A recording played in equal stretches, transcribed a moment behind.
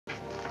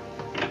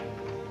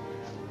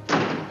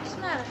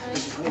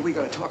Honey, we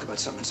gotta talk about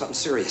something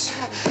serious.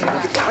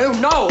 Oh,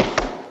 no!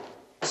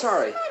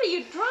 Sorry. What, are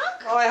you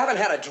drunk? Oh, I haven't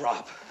had a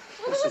drop.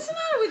 Well, what's the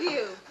matter with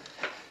you?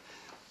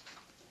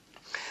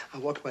 I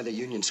walked by the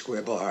Union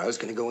Square bar. I was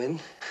gonna go in,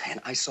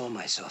 and I saw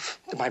myself,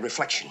 my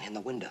reflection in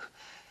the window.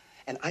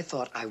 And I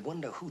thought, I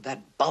wonder who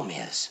that bum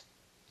is.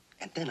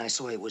 And then I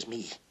saw it was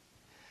me.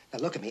 Now,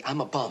 look at me.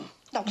 I'm a bum.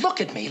 Now, look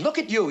at me. Look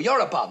at you. You're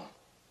a bum.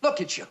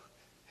 Look at you.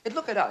 And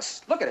look at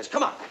us. Look at us.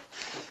 Come on.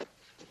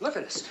 Look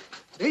at us.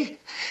 See?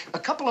 A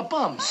couple of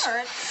bums.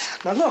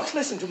 Hurts. Now, look,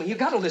 listen to me. You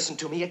gotta listen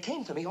to me. It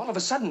came to me all of a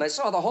sudden. I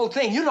saw the whole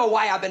thing. You know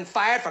why I've been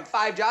fired from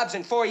 5 jobs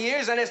in 4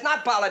 years, and it's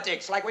not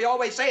politics. Like we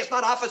always say, it's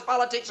not office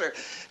politics or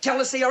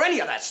jealousy or any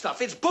of that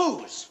stuff. It's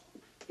booze.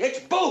 It's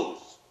booze.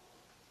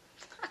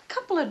 A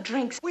couple of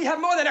drinks. We have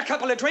more than a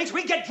couple of drinks.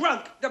 We get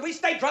drunk. We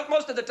stay drunk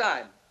most of the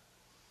time.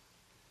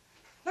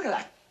 Look at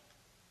that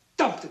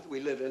dump that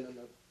we live in and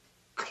the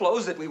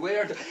clothes that we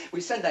wear.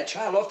 We send that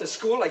child off to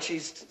school like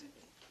she's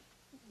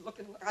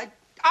looking...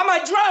 I'm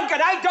a drunk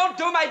and I don't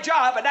do my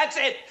job, and that's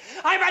it.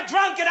 I'm a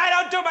drunk and I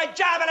don't do my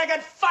job, and I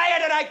get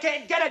fired and I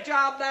can't get a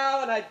job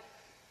now, and I...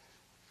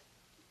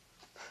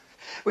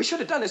 We should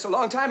have done this a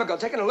long time ago,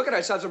 taken a look at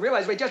ourselves and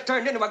realized we just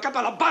turned into a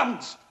couple of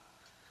bums.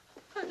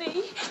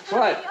 Honey.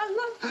 What? Honey, I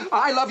love you.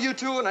 I love you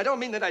too, and I don't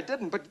mean that I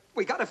didn't, but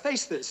we gotta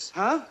face this,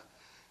 huh?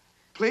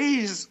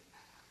 Please.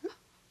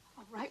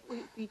 All right,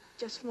 we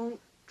just won't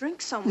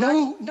drink so much.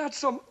 No, not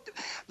so...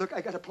 Look,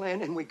 I got a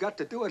plan, and we got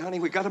to do it, honey.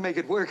 We got to make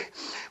it work.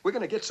 We're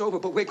gonna get sober,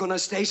 but we're gonna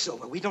stay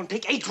sober. We don't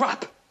take a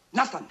drop.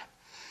 Nothing.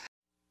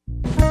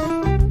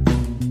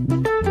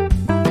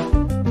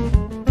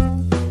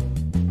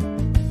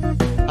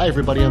 Hi,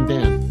 everybody. I'm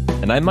Dan.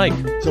 And I'm Mike.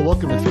 So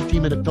welcome to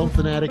 15-Minute Film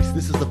Fanatics.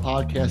 This is the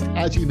podcast,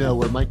 as you know,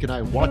 where Mike and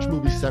I watch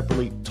movies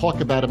separately,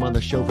 talk about them on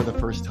the show for the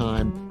first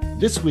time.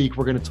 This week,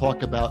 we're going to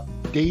talk about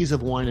Days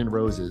of Wine and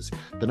Roses,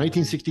 the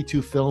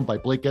 1962 film by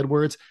Blake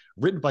Edwards,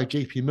 written by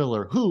J.P.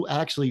 Miller, who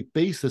actually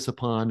based this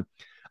upon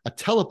a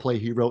teleplay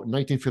he wrote in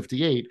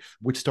 1958,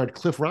 which starred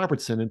Cliff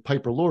Robertson and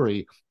Piper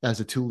Laurie as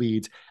the two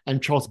leads.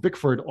 And Charles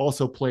Bickford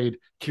also played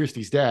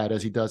Kirsty's dad,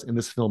 as he does in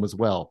this film as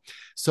well.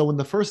 So in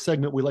the first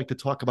segment, we like to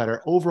talk about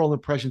our overall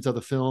impressions of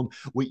the film.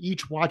 We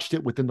each watched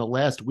it within the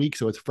last week,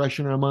 so it's fresh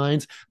in our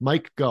minds.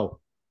 Mike, go.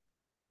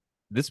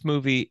 This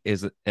movie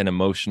is an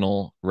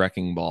emotional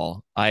wrecking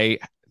ball. I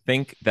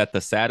think that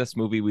the saddest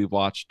movie we've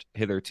watched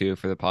hitherto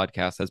for the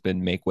podcast has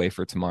been Make Way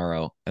for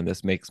Tomorrow, and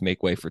this makes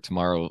Make Way for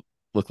Tomorrow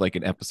look like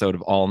an episode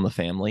of All in the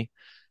Family.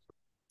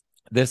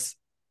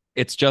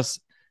 It's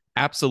just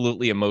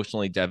absolutely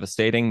emotionally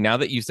devastating. Now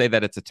that you say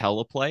that it's a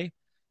teleplay,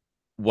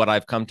 what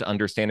I've come to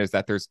understand is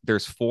that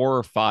there's 4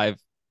 or 5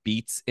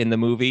 beats in the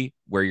movie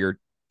where you're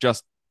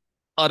just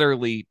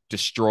utterly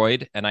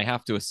destroyed, and I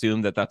have to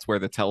assume that that's where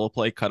the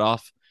teleplay cut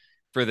off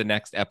for the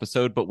next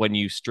episode. But when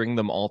you string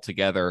them all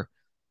together,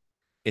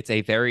 it's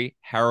a very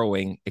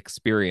harrowing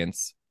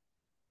experience,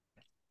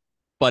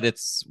 but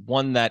it's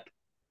one that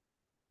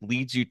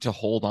leads you to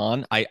hold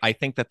on. I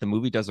think that the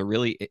movie does a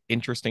really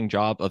interesting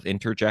job of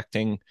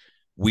interjecting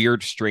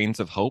weird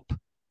strains of hope,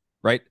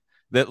 right?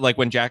 That like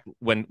when Jack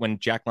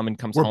Lemmon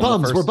comes home,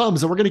 we're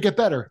bums, and we're gonna get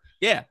better.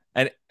 Yeah,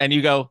 and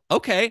you go,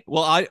 okay,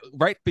 well,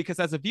 because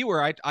as a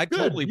viewer, I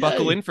totally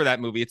buckle in for that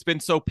movie. It's been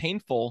so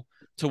painful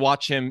to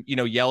watch him,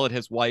 yell at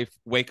his wife,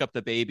 wake up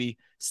the baby,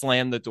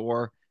 slam the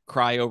door,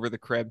 cry over the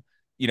crib,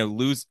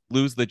 lose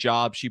the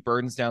job. She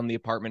burns down the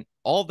apartment.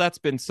 All that's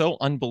been so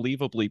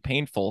unbelievably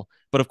painful.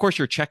 But of course,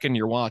 you're checking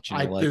your watch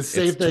and you're like,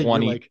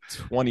 it's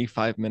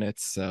 25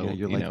 minutes. So yeah,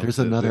 you're like, there's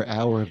another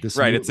hour of this.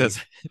 Right. movie. It says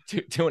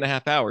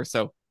 2.5 hours.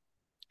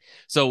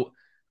 So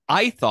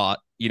I thought,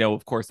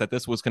 of course, that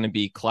this was going to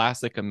be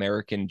classic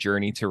American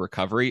journey to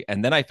recovery.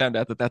 And then I found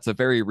out that that's a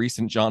very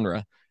recent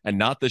genre and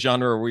not the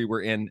genre we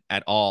were in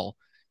at all.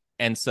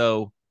 And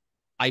so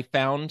I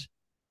found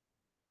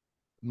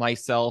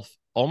myself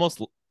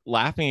almost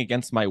laughing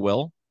against my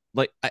will.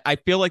 Like, I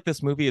feel like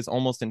this movie is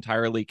almost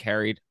entirely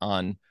carried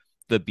on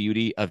the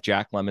beauty of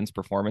Jack Lemmon's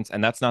performance.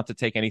 And that's not to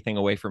take anything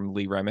away from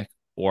Lee Remick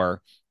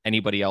or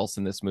anybody else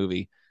in this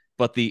movie,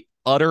 but the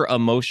utter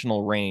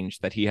emotional range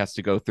that he has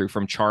to go through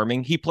from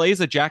charming. He plays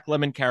a Jack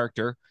Lemmon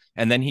character,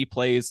 and then he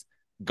plays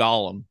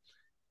Gollum.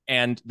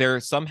 And they're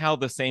somehow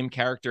the same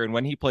character. And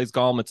when he plays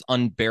Gollum, it's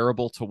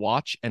unbearable to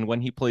watch. And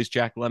when he plays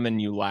Jack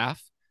Lemmon, you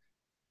laugh.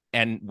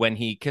 And when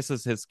he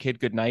kisses his kid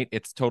goodnight,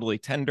 it's totally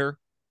tender.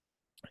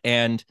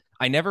 And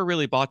I never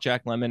really bought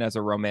Jack Lemmon as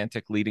a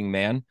romantic leading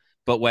man.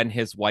 But when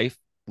his wife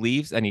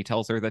leaves and he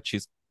tells her that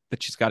she's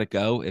got to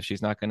go if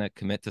she's not going to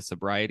commit to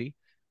sobriety,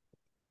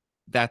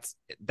 that's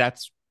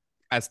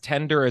as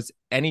tender as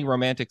any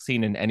romantic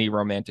scene in any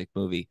romantic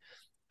movie.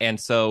 And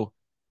so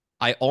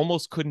I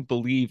almost couldn't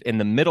believe in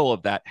the middle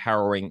of that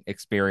harrowing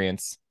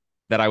experience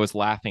that I was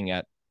laughing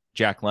at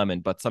Jack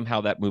Lemmon, but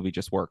somehow that movie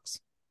just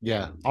works.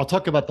 Yeah, I'll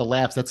talk about the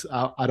laughs.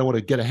 I don't want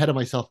to get ahead of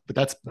myself, but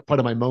that's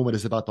part of my moment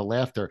is about the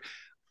laughter.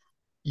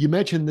 You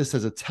mentioned this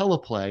as a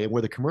teleplay and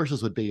where the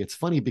commercials would be. It's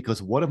funny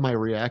because one of my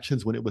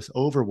reactions when it was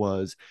over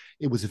was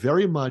it was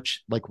very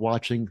much like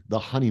watching The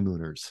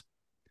Honeymooners.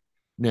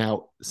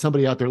 Now,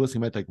 somebody out there listening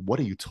might think, what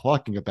are you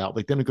talking about?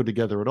 Like, they don't go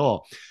together at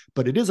all.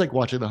 But it is like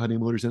watching The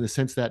Honeymooners in the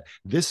sense that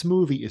this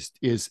movie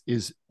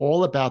is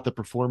all about the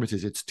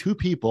performances. It's two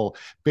people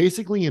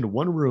basically in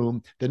one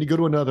room, then you go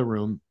to another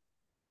room,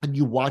 and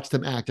you watch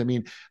them act. I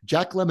mean,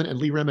 Jack Lemmon and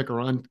Lee Remick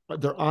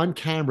they're on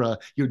camera,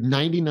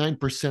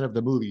 99% of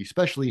the movie,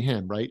 especially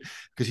him, right?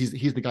 Because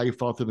he's the guy who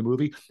fought through the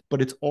movie,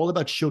 but it's all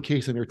about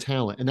showcasing their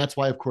talent. And that's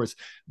why, of course,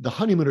 The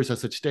Honeymooners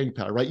has such staying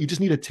power, right? You just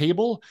need a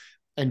table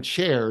and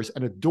chairs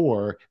and a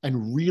door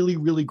and really,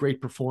 really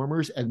great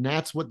performers. And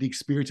that's what the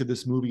experience of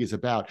this movie is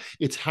about.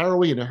 It's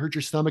harrowing and it hurts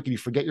your stomach and you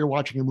forget you're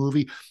watching a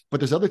movie. But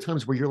there's other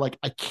times where you're like,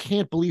 I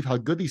can't believe how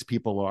good these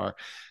people are.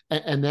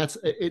 And that's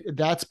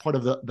part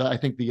of the I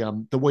think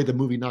the way the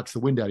movie knocks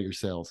the wind out of your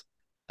sails.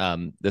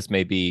 This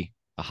may be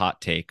a hot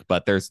take,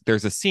 but there's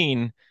a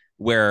scene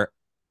where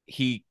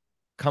he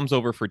comes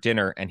over for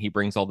dinner and he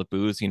brings all the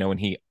booze,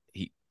 and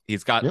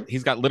he's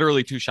got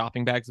literally 2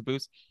 shopping bags of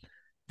booze.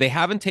 They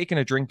haven't taken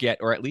a drink yet,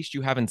 or at least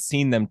you haven't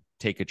seen them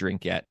take a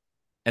drink yet.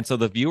 And so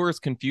the viewer is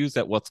confused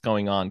at what's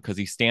going on because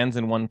he stands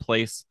in one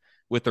place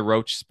with the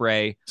roach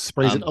spray,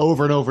 sprays it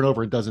over and over and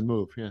over, and doesn't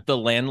move. Yeah. The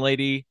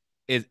landlady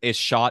is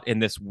shot in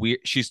this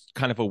weird, she's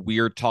kind of a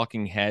weird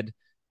talking head.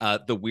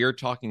 The weird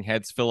talking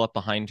heads fill up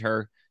behind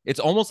her. It's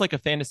almost like a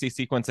fantasy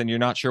sequence and you're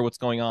not sure what's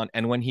going on.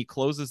 And when he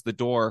closes the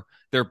door,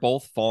 they're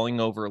both falling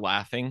over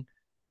laughing.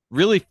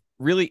 Really,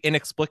 really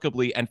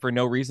inexplicably and for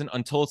no reason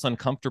until it's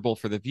uncomfortable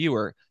for the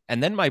viewer.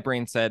 And then my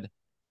brain said,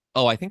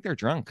 oh, I think they're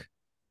drunk.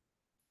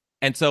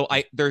 And so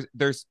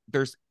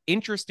there's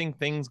interesting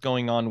things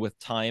going on with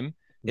time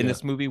in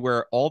this movie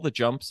where all the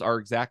jumps are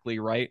exactly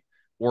right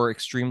or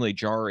extremely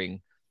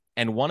jarring.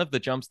 And one of the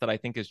jumps that I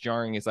think is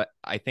jarring is that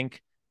I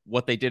think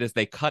what they did is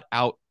they cut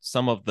out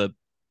some of the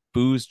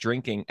booze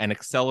drinking and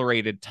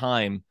accelerated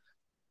time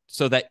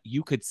so that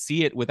you could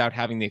see it without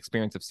having the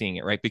experience of seeing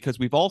it, right? Because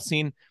we've all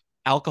seen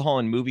alcohol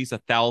in movies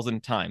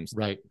 1,000 times.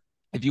 Right.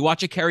 If you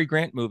watch a Cary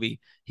Grant movie,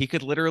 he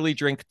could literally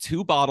drink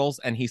 2 bottles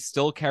and he's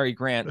still Cary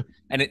Grant,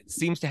 and it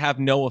seems to have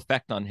no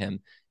effect on him.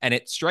 And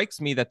it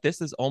strikes me that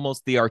this is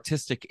almost the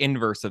artistic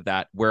inverse of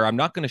that, where I'm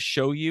not going to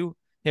show you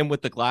him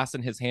with the glass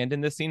in his hand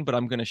in this scene, but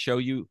I'm going to show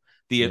you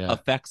the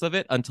effects of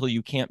it until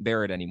you can't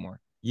bear it anymore.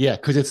 Yeah,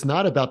 because it's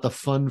not about the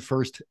fun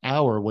first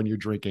hour when you're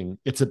drinking.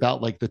 It's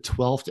about like the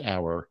 12th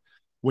hour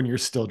when you're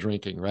still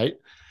drinking, right?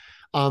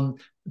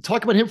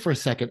 Talk about him for a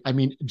second. I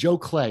mean, Joe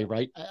Clay,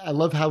 right? I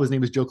love how his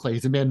name is Joe Clay.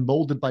 He's a man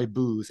molded by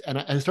booze. And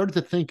I started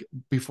to think,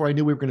 before I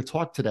knew we were going to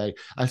talk today,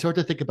 I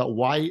started to think about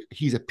why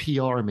he's a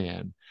PR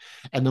man.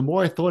 And the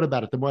more I thought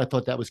about it, the more I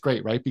thought that was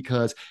great, right?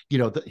 Because,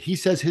 he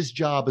says his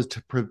job is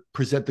to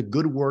present the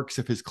good works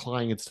of his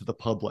clients to the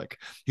public.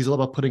 He's all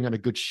about putting on a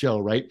good show,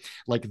 right?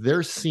 Like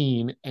they're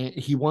seen, and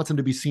he wants them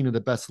to be seen in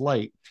the best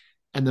light.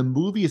 And the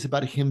movie is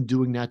about him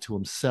doing that to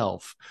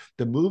himself.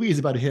 The movie is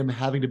about him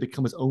having to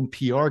become his own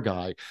PR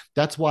guy.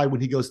 That's why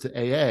when he goes to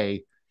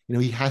AA,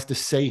 he has to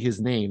say his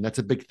name. That's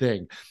a big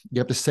thing. You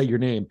have to say your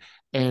name.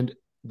 And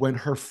when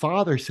her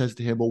father says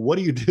to him, well, what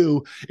do you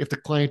do if the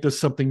client does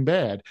something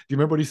bad? Do you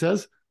remember what he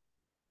says?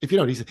 If you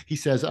don't, he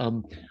says,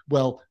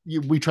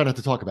 we try not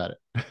to talk about it.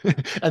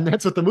 And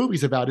that's what the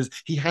movie's about, is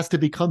he has to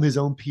become his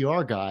own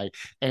PR guy.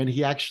 And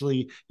he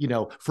actually,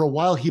 for a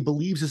while, he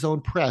believes his own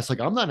press.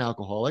 Like, I'm not an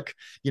alcoholic,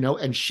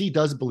 and she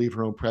does believe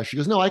her own press. She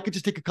goes, no, I could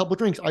just take a couple of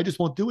drinks. I just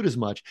won't do it as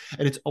much.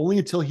 And it's only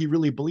until he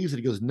really believes it,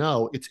 he goes,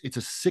 no, it's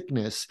a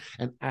sickness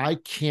and I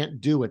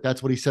can't do it.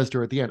 That's what he says to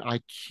her at the end.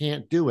 I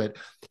can't do it.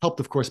 Helped,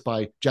 of course,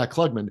 by Jack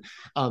Klugman.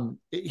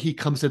 He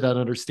comes to that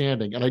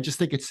understanding. And I just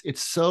think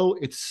it's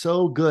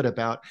so good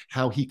about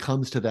how he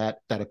comes to that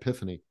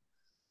epiphany.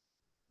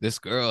 This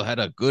girl had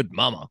a good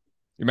mama.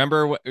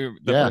 Remember the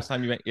first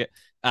time you met?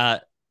 Yeah.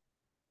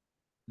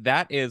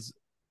 That is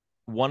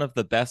one of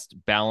the best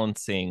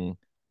balancing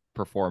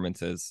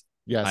performances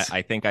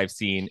I think I've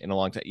seen in a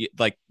long time.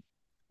 Like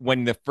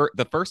when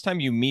the first time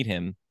you meet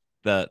him,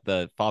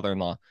 the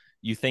father-in-law,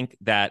 you think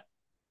that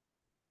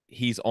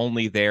he's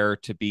only there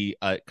to be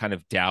a kind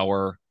of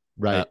dour,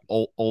 right,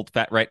 old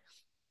fat, right?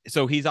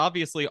 So he's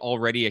obviously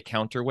already a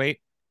counterweight,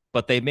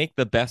 but they make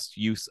the best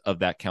use of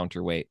that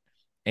counterweight.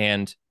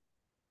 And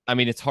I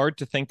mean, it's hard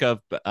to think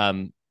of,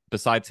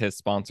 besides his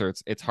sponsor,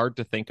 it's hard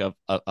to think of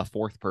a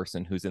fourth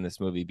person who's in this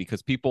movie,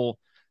 because people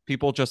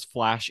just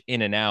flash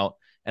in and out.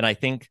 And I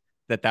think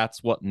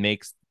that's what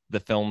makes the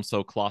film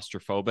so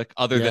claustrophobic,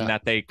 other than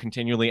that they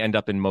continually end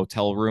up in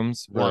motel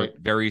rooms or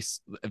very,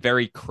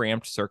 very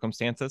cramped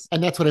circumstances.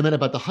 And that's what I meant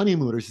about the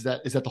honeymooners, is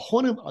that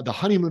the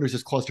honeymooners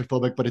is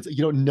claustrophobic, but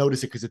you don't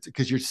notice it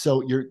because you're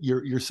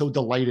so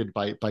delighted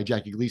by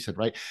Jackie Gleason,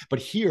 right? But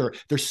here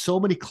there's so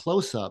many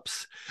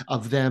close-ups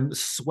of them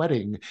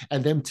sweating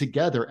and them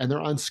together, and they're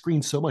on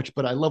screen so much.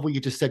 But I love what you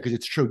just said, because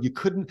it's true. You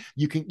can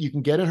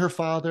get in her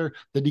father,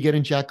 then you get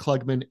in Jack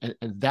Klugman,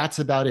 and that's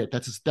about it.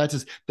 That's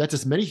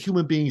as many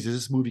human beings as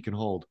this movie can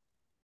hold.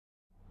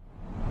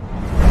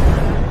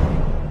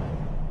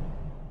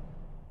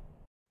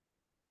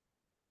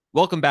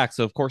 Welcome back.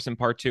 So, of course, in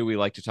part 2, we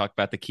like to talk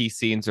about the key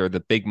scenes or the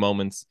big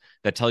moments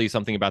that tell you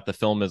something about the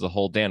film as a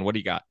whole. Dan, what do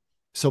you got?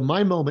 So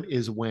my moment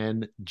is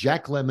when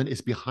Jack Lemmon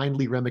is behind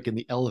Lee Remick in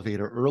the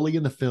elevator early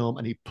in the film,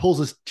 and he pulls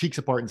his cheeks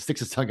apart and sticks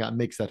his tongue out and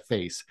makes that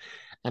face.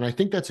 And I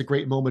think that's a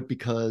great moment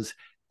because,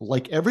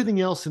 like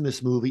everything else in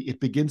this movie, it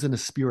begins in a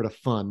spirit of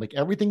fun. Like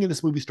everything in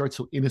this movie starts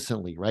so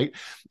innocently, right?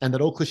 And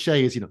that old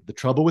cliche is, the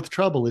trouble with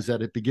trouble is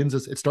that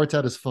it starts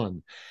out as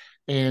fun.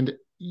 And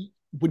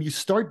when you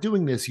start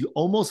doing this, you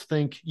almost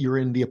think you're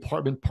in The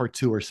Apartment Part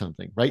Two or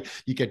something, right?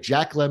 You get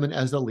Jack Lemmon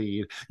as the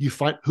lead. You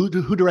find who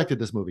directed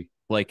this movie?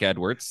 Blake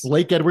Edwards.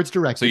 Blake Edwards So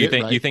directed you it,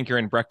 think right? you think you're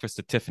in Breakfast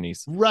at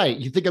Tiffany's, Right.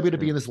 You think I'm going to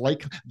be in this,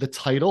 like the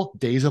title,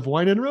 Days of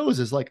Wine and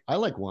Roses. Like, I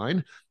like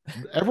wine.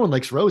 Everyone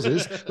likes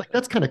roses. Like,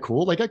 that's kind of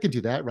cool. Like, I could do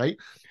that, right?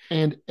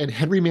 And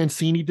Henry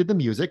Mancini did the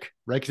music,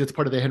 right? Because it's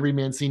part of the Henry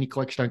Mancini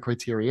collection on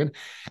Criterion.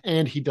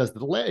 And he does the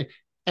delay.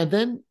 And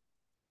then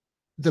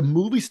the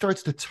movie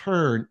starts to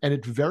turn, and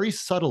it very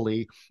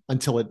subtly,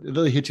 until it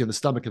really hits you in the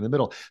stomach in the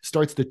middle,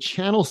 starts to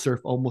channel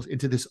surf almost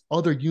into this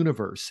other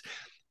universe.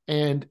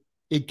 And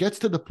it gets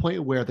to the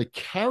point where the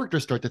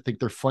characters start to think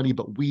they're funny,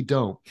 but we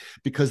don't.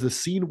 Because the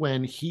scene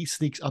when he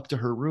sneaks up to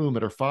her room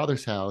at her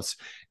father's house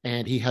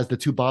and he has the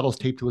two bottles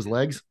taped to his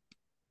legs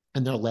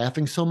and they're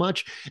laughing so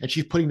much, and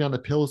she's putting down the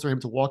pillows for him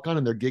to walk on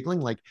and they're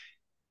giggling, like,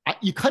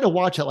 you kind of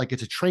watch it like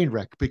it's a train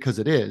wreck, because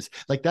it is.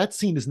 Like, that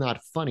scene is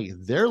not funny.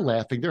 They're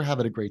laughing, they're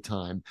having a great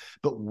time,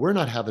 but we're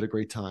not having a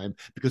great time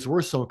because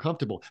we're so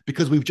uncomfortable,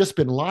 because we've just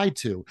been lied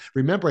to.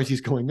 Remember, as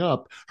he's going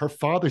up, her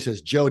father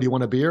says, "Joe, do you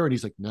want a beer?" And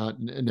he's like, "No,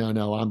 no,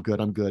 no, I'm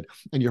good, I'm good."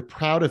 And you're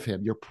proud of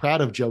him. You're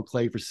proud of Joe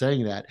Clay for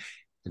saying that.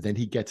 And then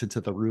he gets into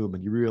the room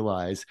and you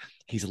realize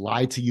he's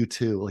lied to you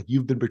too. Like,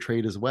 you've been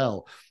betrayed as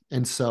well.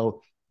 And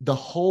so the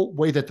whole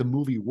way that the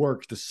movie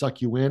works to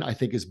suck you in, I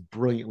think, is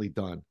brilliantly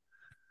done.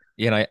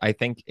 Yeah, and I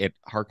think it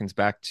harkens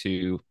back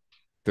to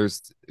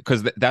because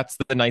that's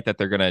the night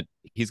that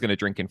he's gonna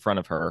drink in front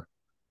of her,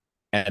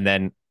 and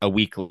then a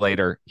week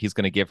later he's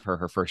gonna give her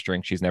her first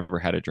drink. She's never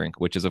had a drink,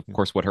 which is of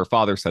course what her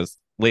father says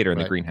later in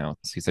the Right. greenhouse.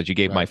 He said, "You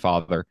gave my Right.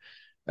 father,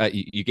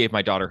 you gave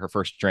my daughter her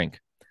first drink."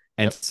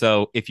 And Yep.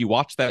 so if you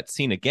watch that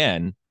scene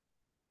again,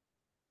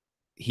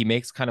 he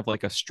makes kind of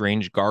like a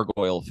strange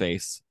gargoyle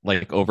face,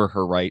 like over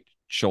her right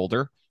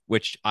shoulder,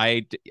 which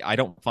I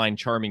don't find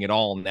charming at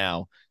all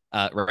now.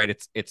 Right?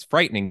 It's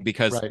frightening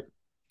because Right.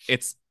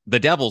 it's the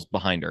devil's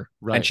behind her,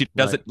 and Right. she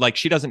Right.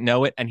 doesn't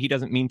know it, and he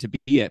doesn't mean to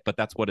be it, but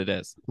that's what it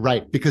is.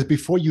 Right. Because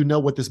before you know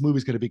what this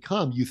movie's going to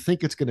become, you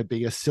think it's going to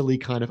be a silly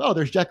kind of, oh,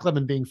 there's Jack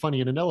Lemmon being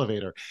funny in an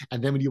elevator.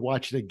 And then when you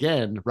watch it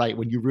again, right,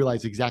 when you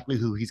realize exactly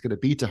who he's going to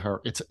be to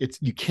her, it's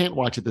you can't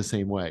watch it the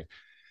same way.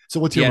 So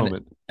what's your Yeah,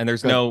 moment? and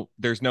there's no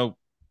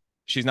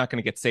she's not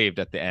going to get saved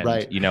at the end,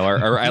 Right. or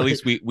at Right.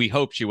 least we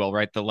hope she will,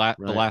 right? The Right.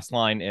 last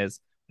line is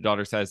the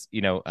daughter says,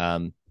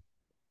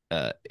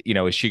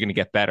 is she going to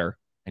get better?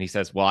 And he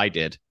says, well, I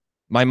did.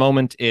 My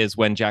moment is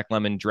when Jack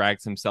Lemmon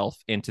drags himself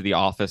into the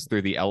office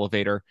through the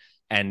elevator,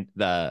 and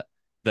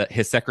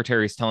his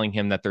secretary is telling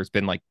him that there's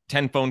been like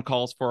 10 phone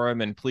calls for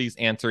him and please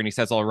answer. And he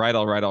says, all right,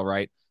 all right, all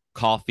right.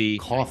 Coffee.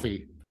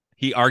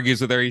 He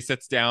argues with her. He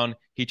sits down.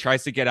 He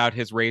tries to get out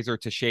his razor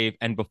to shave.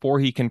 And before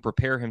he can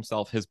prepare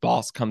himself, his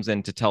boss comes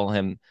in to tell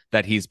him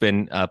that he's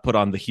been put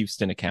on the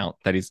Houston account,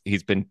 that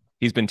he's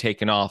been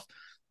taken off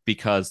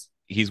because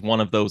he's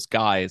one of those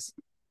guys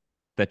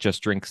that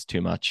just drinks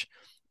too much.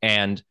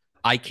 And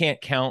I can't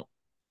count.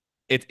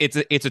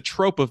 It's a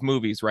trope of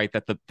movies, right?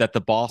 That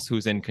the boss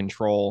who's in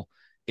control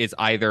is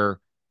either,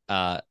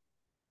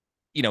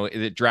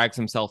 it drags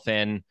himself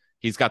in.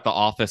 He's got the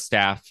office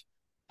staff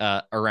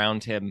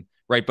around him,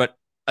 right? But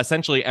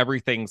essentially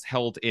everything's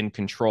held in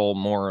control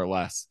more or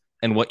less.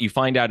 And what you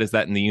find out is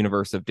that in the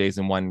universe of Days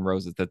and Wine and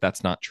Roses,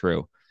 that's not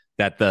true.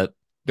 That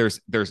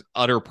there's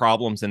utter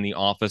problems in the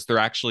office. There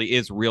actually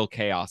is real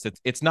chaos.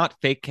 It's not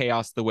fake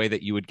chaos the way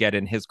that you would get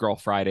in His Girl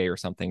Friday or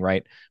something,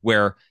 right?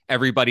 Where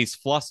everybody's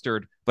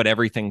flustered, but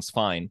everything's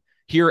fine.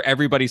 Here,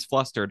 everybody's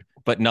flustered,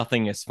 but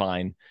nothing is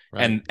fine.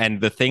 Right.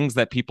 And the things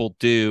that people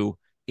do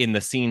in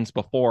the scenes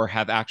before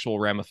have actual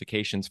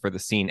ramifications for the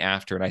scene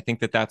after. And I think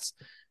that's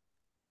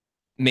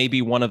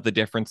maybe one of the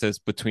differences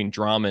between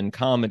drama and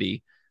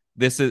comedy.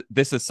 This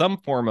is some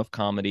form of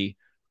comedy,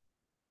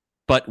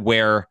 but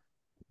where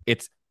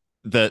it's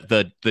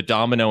the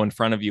domino in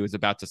front of you is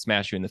about to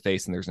smash you in the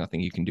face and there's nothing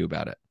you can do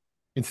about it,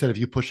 instead of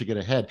you pushing it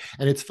ahead.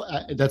 And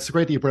that's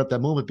great that you brought up that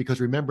moment, because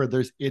remember,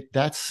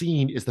 that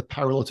scene is the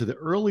parallel to the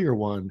earlier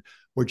one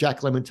where Jack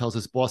Lemmon tells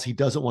his boss he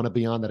doesn't want to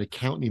be on that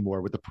account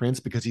anymore with the prince,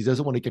 because he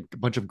doesn't want to get a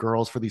bunch of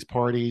girls for these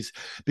parties,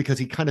 because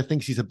he kind of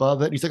thinks he's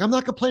above it. And he's like, I'm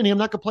not complaining.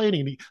 And I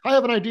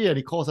have an idea. And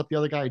he calls up the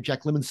other guy. And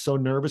Jack Lemmon's so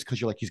nervous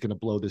because you're like, he's going to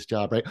blow this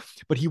job, right?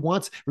 But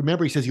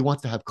remember, he says he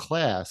wants to have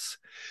class.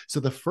 So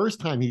the first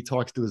time he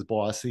talks to his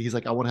boss, he's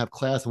like, I want to have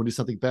class. I want to do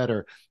something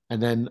better.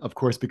 And then, of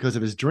course, because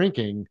of his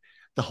drinking,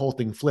 the whole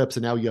thing flips,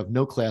 and now you have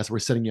no class. We're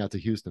sending you out to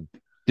Houston.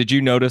 Did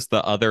you notice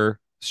the other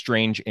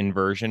strange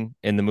inversion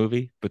in the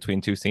movie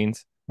between two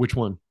scenes? Which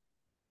one?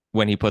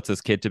 When he puts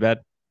his kid to bed.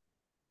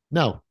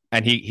 No.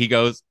 And he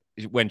goes,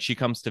 when she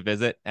comes to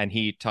visit, and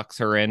he tucks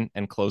her in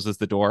and closes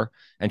the door,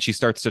 and she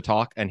starts to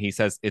talk, and he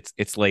says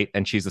it's late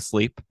and she's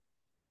asleep.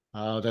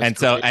 That's And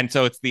so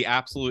great. it's the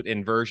absolute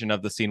inversion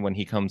of the scene when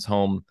he comes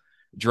home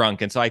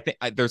drunk. And so I think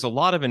there's a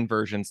lot of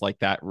inversions like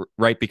that,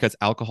 right? Because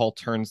alcohol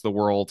turns the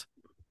world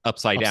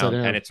upside Upside down,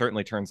 and down. it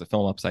certainly turns the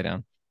film upside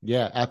down.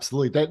 Yeah,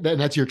 absolutely.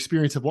 That's your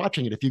experience of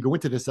watching it. If you go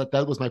into this,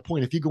 that was my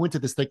point. If you go into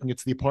this thinking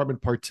it's The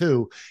Apartment Part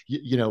Two,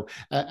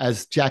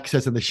 as Jack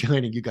says in The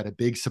Shining, you got a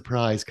big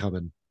surprise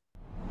coming.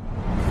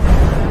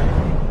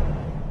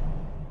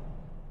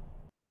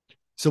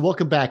 So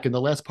welcome back. In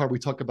the last part, we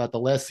talked about the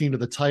last scene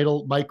of the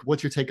title. Mike,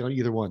 what's your take on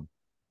either one?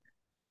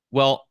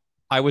 Well,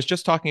 I was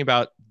just talking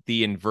about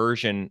the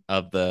inversion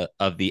of the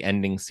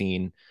ending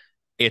scene.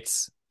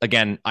 It's,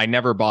 again, I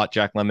never bought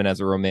Jack Lemmon as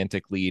a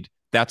romantic lead.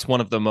 That's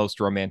one of the most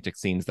romantic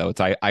scenes, though.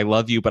 It's I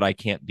love you, but I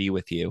can't be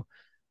with you.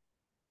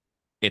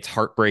 It's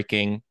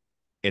heartbreaking.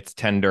 It's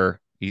tender.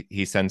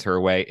 He sends her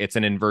away. It's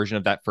an inversion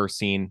of that first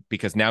scene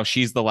because now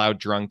she's the loud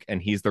drunk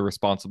and he's the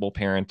responsible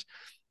parent.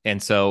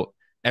 And so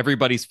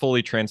everybody's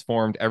fully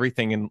transformed.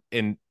 Everything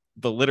in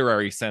the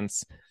literary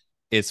sense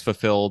is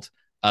fulfilled.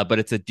 But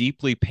it's a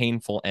deeply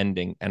painful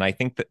ending. And I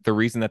think that the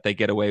reason that they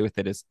get away with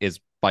it is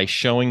by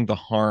showing the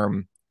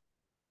harm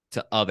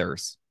to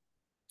others,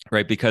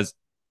 right? Because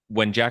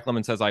when Jack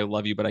Lemmon says, I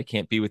love you, but I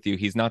can't be with you,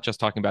 he's not just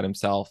talking about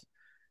himself.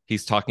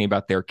 He's talking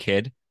about their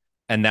kid.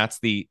 And that's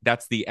the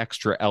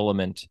extra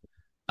element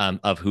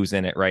of who's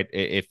in it, right?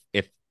 If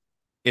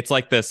it's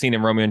like the scene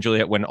in Romeo and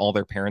Juliet when all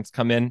their parents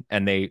come in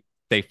and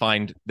they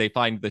find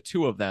the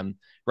two of them,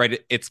 right?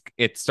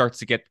 It starts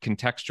to get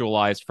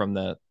contextualized from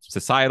the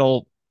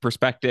societal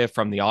perspective,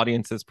 from the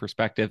audience's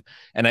perspective,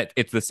 and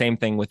it's the same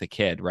thing with a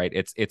kid, right?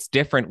 It's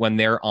different when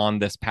they're on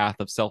this path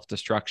of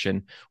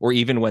self-destruction, or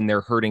even when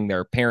they're hurting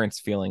their parents'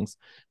 feelings,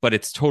 but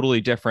it's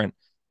totally different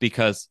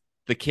because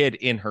the kid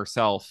in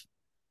herself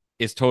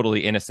is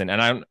totally innocent.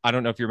 And I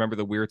don't know if you remember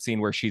the weird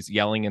scene where she's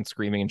yelling and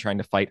screaming and trying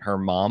to fight her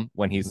mom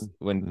when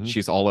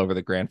she's all over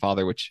the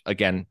grandfather, which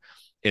again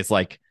is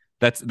like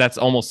that's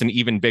almost an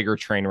even bigger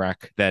train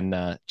wreck than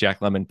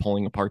Jack Lemmon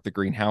pulling apart the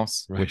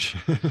greenhouse, Right. which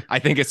I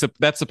think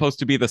that's supposed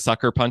to be the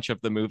sucker punch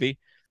of the movie.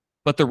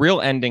 But the real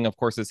ending, of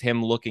course, is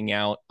him looking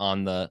out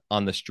on the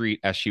street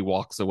as she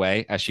walks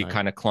away, as she Right.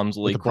 kind of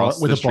clumsily with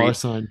crosses with the a bar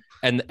street,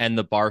 sign. and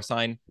the bar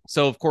sign.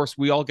 So of course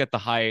we all get the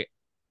high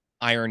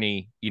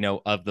irony,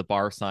 of the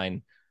bar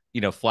sign,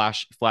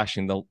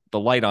 flashing the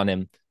light on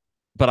him.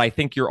 But I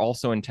think you're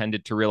also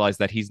intended to realize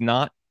that he's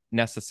not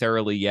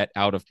necessarily yet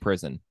out of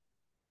prison.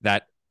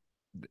 That,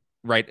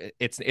 right?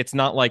 It's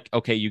not like,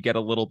 okay, you get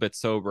a little bit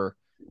sober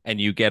and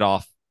you get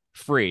off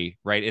free,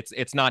 right?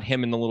 It's not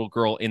him and the little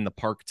girl in the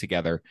park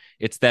together.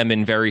 It's them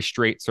in very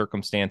straight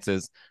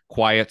circumstances,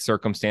 quiet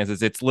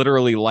circumstances. It's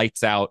literally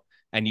lights out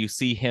and you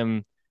see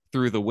him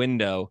through the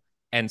window.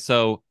 And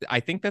so I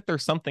think that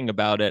there's something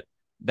about it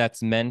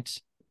that's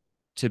meant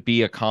to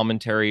be a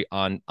commentary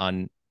on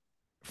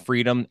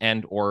freedom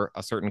and or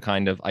a certain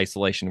kind of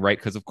isolation, right?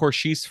 Because of course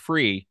she's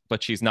free,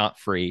 but she's not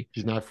free.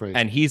 She's not free.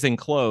 And he's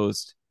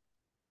enclosed,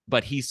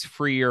 but he's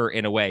freer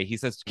in a way. He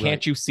says, can't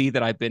Right. you see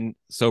that I've been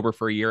sober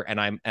for a year and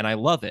I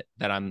love it,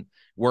 that I'm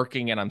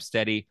working and I'm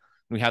steady.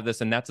 We have this,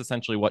 and that's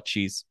essentially what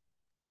she's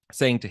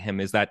saying to him,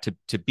 is that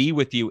to be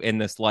with you in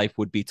this life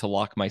would be to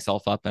lock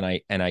myself up, and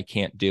I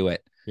can't do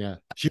it. Yeah.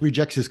 She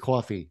rejects his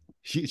coffee.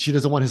 She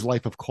doesn't want his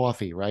life of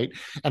coffee, right?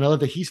 And I love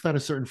that he's found a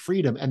certain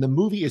freedom, and the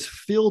movie is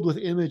filled with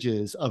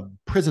images of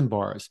prison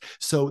bars.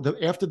 So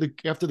after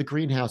the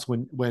greenhouse,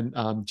 when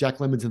Jack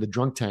Lemmon's in the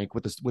drunk tank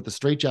with the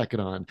straitjacket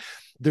on,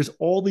 there's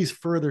all these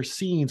further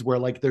scenes where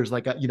like there's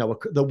like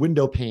the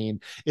window pane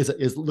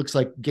is looks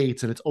like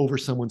gates and it's over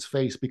someone's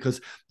face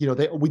because we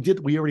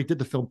already did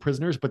the film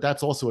Prisoners, but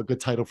that's also a good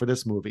title for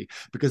this movie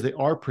because they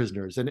are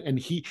prisoners, and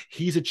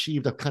he's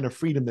achieved a kind of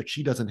freedom that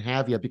she doesn't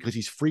have yet because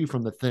he's free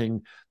from the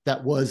thing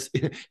that was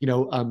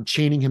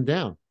chaining him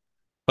down.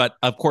 But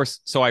of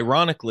course, so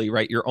ironically,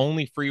 right, you're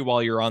only free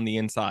while you're on the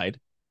inside,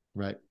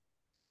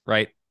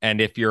 Right. And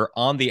if you're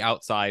on the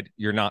outside,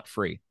 you're not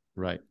free.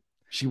 Right.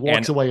 She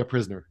walks away a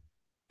prisoner.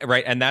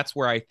 Right. And that's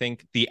where I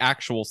think the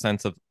actual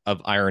sense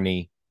of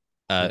irony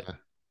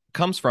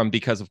comes from,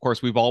 because of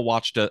course we've all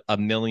watched a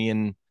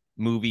million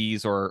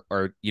movies or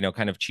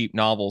kind of cheap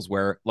novels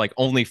where like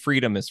only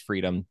freedom is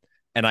freedom.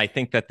 And I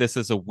think that this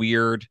is a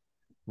weird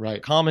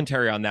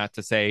commentary on that,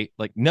 to say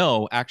like,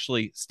 no,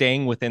 actually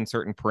staying within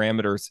certain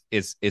parameters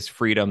is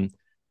freedom.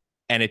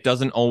 And it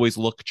doesn't always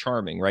look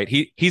charming, right?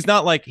 He's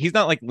not like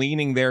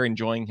leaning there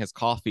enjoying his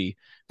coffee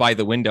by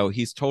the window.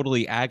 He's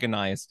totally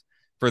agonized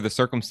for the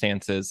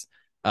circumstances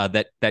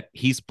that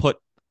he's put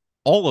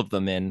all of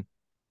them in,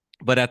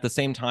 but at the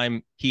same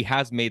time he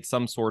has made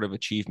some sort of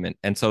achievement,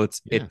 and so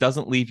it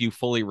doesn't leave you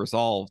fully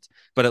resolved,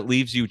 but it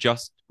leaves you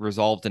just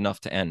resolved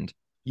enough to end.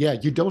 Yeah,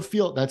 you don't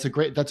feel that's a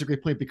great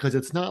point, because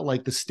it's not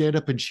like the stand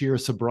up and cheer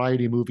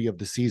sobriety movie of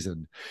the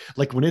season.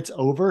 Like when it's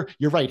over,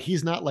 you're right,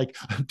 he's not like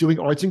doing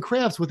arts and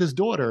crafts with his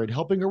daughter and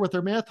helping her with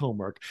her math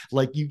homework.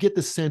 Like you get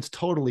the sense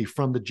totally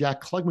from the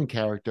Jack Klugman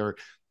character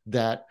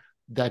that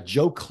that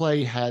Joe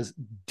Clay has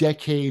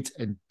decades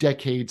and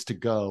decades to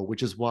go,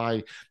 which is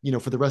why,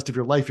 for the rest of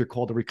your life, you're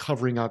called a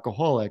recovering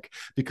alcoholic,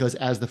 because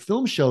as the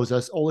film shows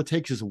us, all it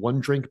takes is one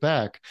drink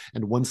back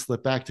and one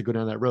slip back to go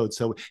down that road.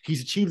 So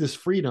he's achieved this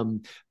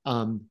freedom,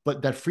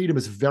 but that freedom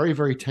is very,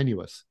 very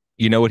tenuous.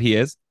 You know what he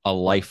is? A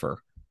lifer.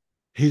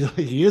 He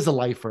is a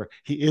lifer.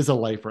 He is a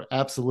lifer.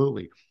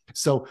 Absolutely.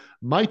 So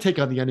my take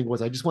on the ending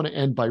was, I just want to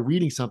end by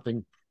reading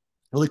something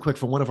really quick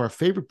from one of our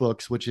favorite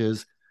books, which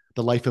is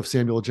The Life of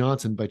Samuel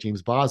Johnson by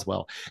James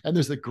Boswell. And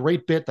there's a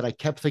great bit that I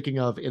kept thinking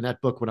of in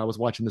that book when I was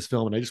watching this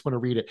film, and I just want to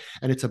read it.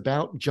 And it's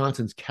about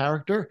Johnson's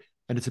character,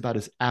 and it's about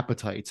his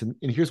appetites. And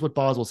here's what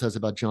Boswell says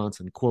about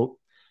Johnson, quote,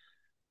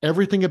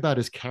 "Everything about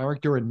his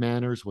character and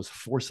manners was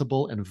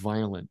forcible and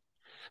violent.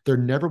 There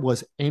never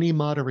was any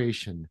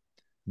moderation.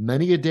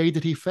 Many a day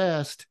did he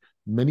fast,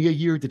 many a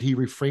year did he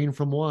refrain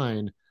from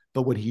wine,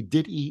 but when he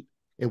did eat,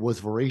 it was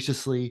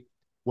voraciously.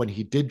 When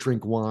he did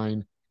drink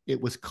wine, it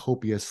was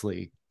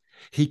copiously.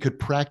 He could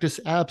practice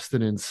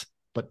abstinence,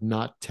 but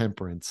not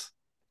temperance."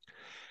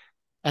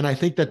 And I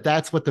think that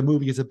that's what the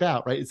movie is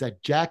about, right? Is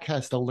that Jack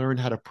has to learn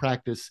how to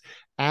practice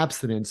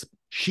abstinence.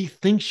 She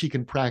thinks she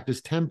can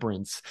practice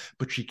temperance,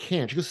 but she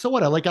can't. She goes, "So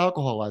what? I like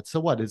alcohol. So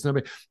what? It's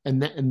nobody."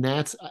 And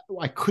that's,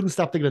 I couldn't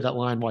stop thinking of that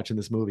line watching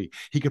this movie.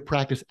 He could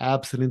practice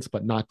abstinence,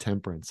 but not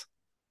temperance.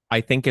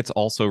 I think it's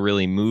also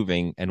really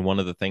moving, and one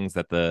of the things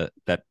that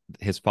that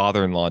his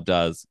father-in-law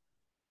does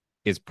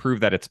is prove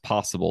that it's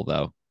possible,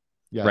 though.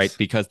 Yes. Right,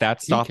 because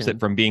that stops it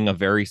from being a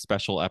very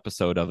special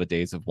episode of A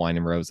Days of Wine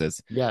and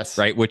Roses. Yes.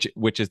 Right,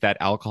 which is that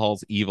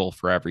alcohol's evil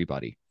for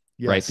everybody.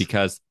 Yes. Right,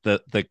 because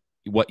the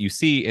what you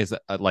see is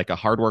like a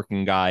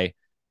hardworking guy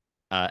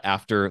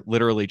after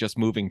literally just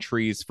moving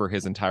trees for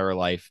his entire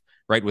life,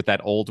 right, with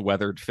that old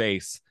weathered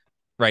face.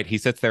 Right, he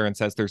sits there and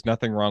says, "There's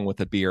nothing wrong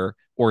with a beer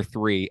or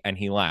three," and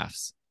he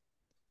laughs.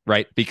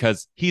 Right,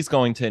 because he's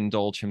going to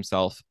indulge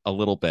himself a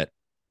little bit,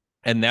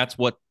 and that's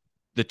what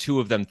the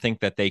two of them think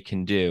that they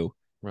can do.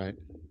 Right.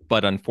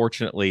 But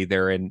unfortunately,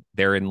 they're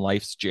in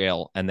life's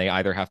jail, and they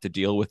either have to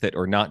deal with it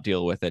or not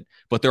deal with it.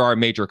 But there are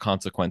major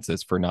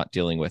consequences for not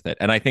dealing with it.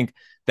 And I think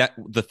that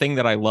the thing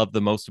that I love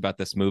the most about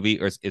this movie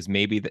is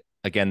maybe,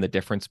 again, the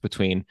difference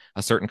between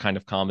a certain kind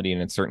of comedy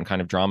and a certain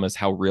kind of drama is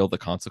how real the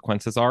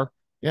consequences are.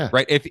 Yeah.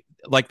 Right. If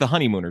like The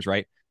Honeymooners,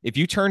 right? If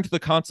you turned the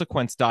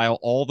consequence dial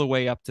all the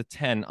way up to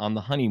 10 on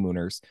The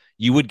Honeymooners,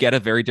 you would get a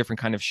very different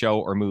kind of show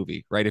or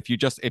movie, right? If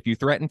you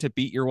threaten to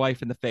beat your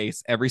wife in the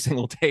face every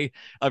single day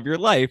of your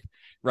life,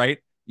 right?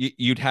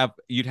 You'd have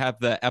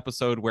the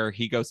episode where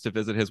he goes to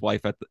visit his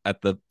wife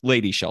at the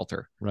lady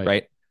shelter,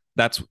 right?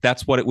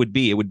 That's what it would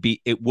be.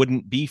 It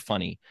wouldn't be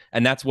funny.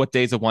 And that's what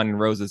Days of Wine and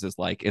Roses is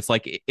like. It's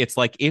like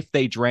if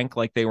they drank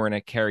like they were in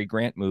a Cary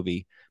Grant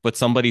movie, but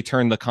somebody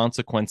turned the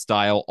consequence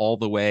dial all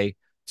the way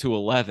to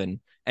 11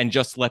 and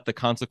just let the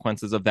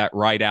consequences of that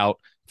ride out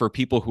for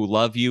people who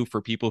love you,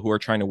 for people who are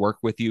trying to work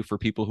with you, for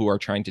people who are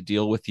trying to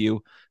deal with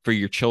you, for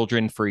your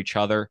children, for each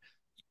other.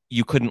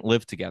 You couldn't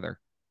live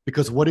together.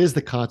 Because what is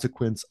the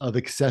consequence of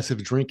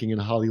excessive drinking in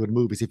Hollywood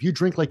movies? If you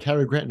drink like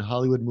Cary Grant in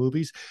Hollywood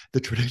movies,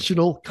 the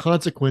traditional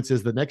consequence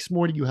is the next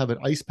morning you have an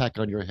ice pack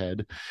on your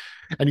head,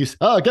 and you say,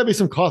 "Oh, get me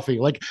some coffee,"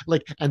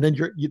 and then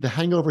the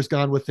hangover's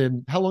gone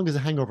within. How long does a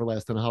hangover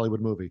last in a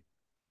Hollywood movie?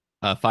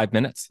 5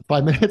 minutes.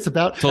 5 minutes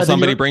about till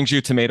somebody brings you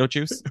tomato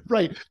juice,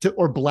 right?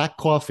 Or black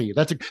coffee.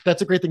 That's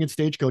a great thing in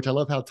Stagecoach. I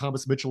love how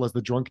Thomas Mitchell, as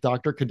the drunk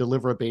doctor, can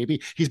deliver a baby.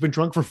 He's been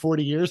drunk for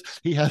 40 years.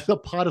 He has a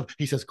pot of,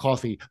 he says,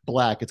 coffee,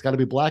 black. It's got to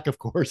be black, of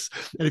course.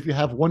 And if you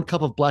have 1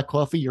 cup of black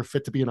coffee, you're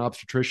fit to be an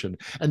obstetrician.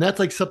 And that's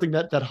like something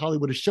that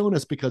Hollywood has shown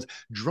us, because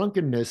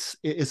drunkenness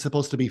is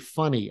supposed to be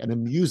funny and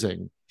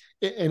amusing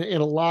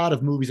in a lot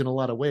of movies in a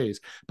lot of ways.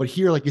 But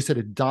here, like you said,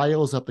 it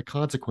dials up the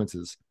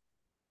consequences.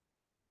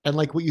 And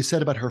like what you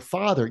said about her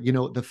father,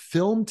 the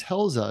film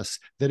tells us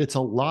that it's a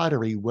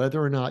lottery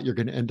whether or not you're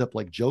going to end up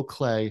like Joe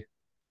Clay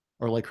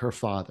or like her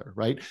father,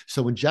 right?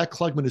 So when Jack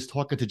Klugman is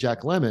talking to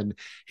Jack Lemmon,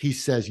 he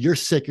says, "You're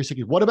sick. You're sick."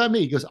 "What about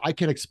me?" He goes, "I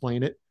can't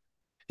explain it."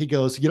 He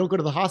goes, "You don't go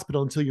to the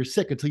hospital until you're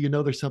sick, until you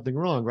know there's something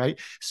wrong," right?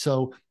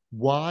 So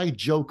why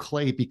Joe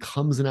Clay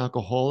becomes an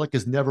alcoholic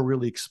is never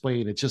really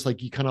explained. It's just like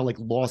he kind of like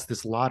lost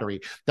this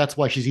lottery. That's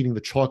why she's eating the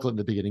chocolate in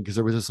the beginning, because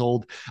there was this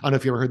old, I don't know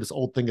if you ever heard this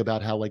old thing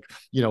about how, like,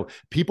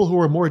 people who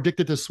are more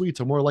addicted to sweets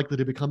are more likely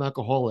to become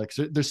alcoholics.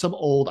 There's some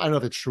old, I don't know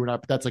if it's true or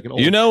not, but that's like an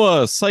old, a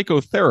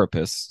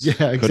psychotherapist.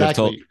 Yeah,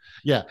 exactly.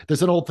 Yeah,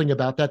 there's an old thing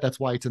about that. That's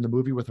why it's in the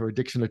movie with her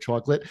addiction to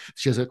chocolate.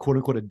 She has a quote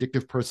unquote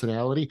addictive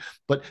personality,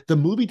 but the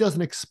movie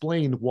doesn't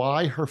explain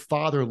why her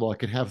father-in-law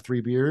can have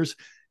 3 beers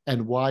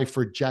and why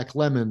for Jack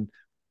Lemmon,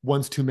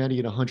 one's too many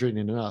and 100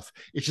 ain't enough.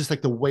 It's just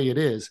like the way it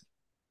is.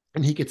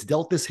 And he gets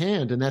dealt this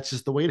hand, and that's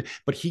just the way it is.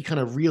 But he kind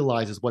of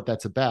realizes what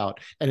that's about.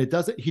 And he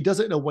does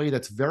it in a way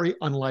that's very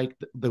unlike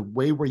the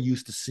way we're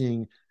used to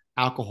seeing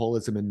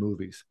alcoholism in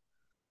movies.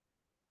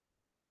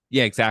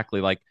 Yeah, exactly.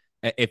 Like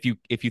if you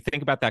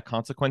think about that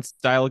consequence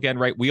style again,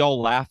 right? We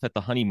all laugh at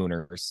The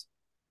Honeymooners,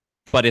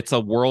 but it's a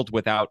world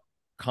without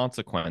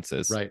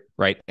consequences,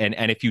 right?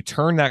 And if you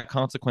turn that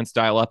consequence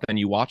dial up and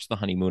you watch The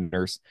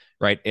Honeymooners,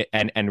 right,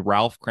 and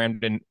Ralph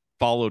Cramden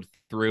followed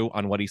through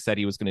on what he said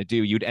he was going to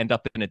do, you'd end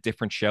up in a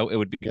different show. It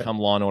would become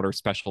Law and Order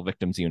Special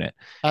Victims Unit.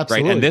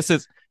 Absolutely. Right. And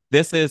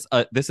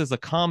this is a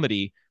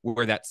comedy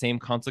where that same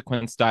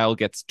consequence style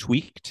gets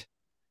tweaked,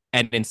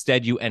 and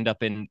instead you end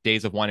up in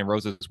Days of Wine and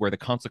Roses, where the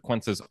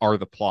consequences are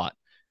the plot.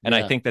 And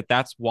I think that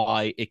that's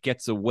why it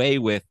gets away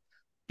with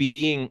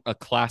being a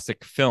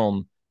classic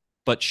film,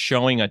 but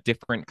showing a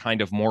different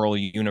kind of moral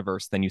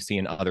universe than you see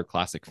in other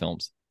classic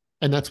films.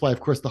 And that's why, of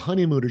course, The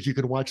Honeymooners, you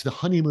can watch The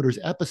Honeymooners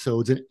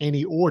episodes in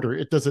any order.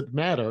 It doesn't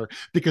matter,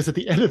 because at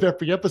the end of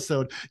every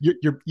episode,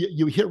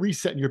 you hit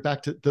reset and you're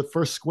back to the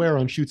first square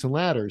on Chutes and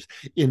Ladders.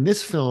 In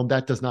this film,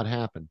 that does not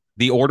happen.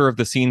 The order of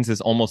the scenes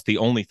is almost the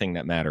only thing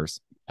that matters.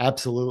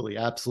 Absolutely.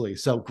 Absolutely.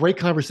 So great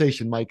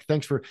conversation, Mike.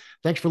 Thanks for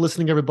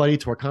listening, everybody,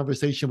 to our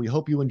conversation. We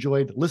hope you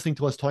enjoyed listening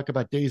to us talk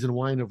about Days and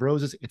Wine of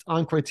Roses. It's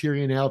on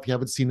Criterion now. If you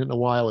haven't seen it in a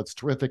while, it's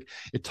terrific.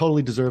 It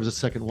totally deserves a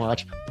second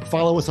watch.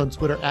 Follow us on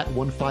Twitter at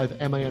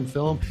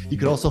 15MINFilm. You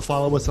could also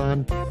follow us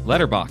on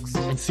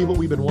Letterboxd and see what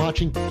we've been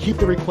watching. Keep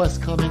the requests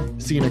coming.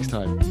 See you next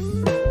time.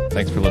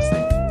 Thanks for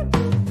listening.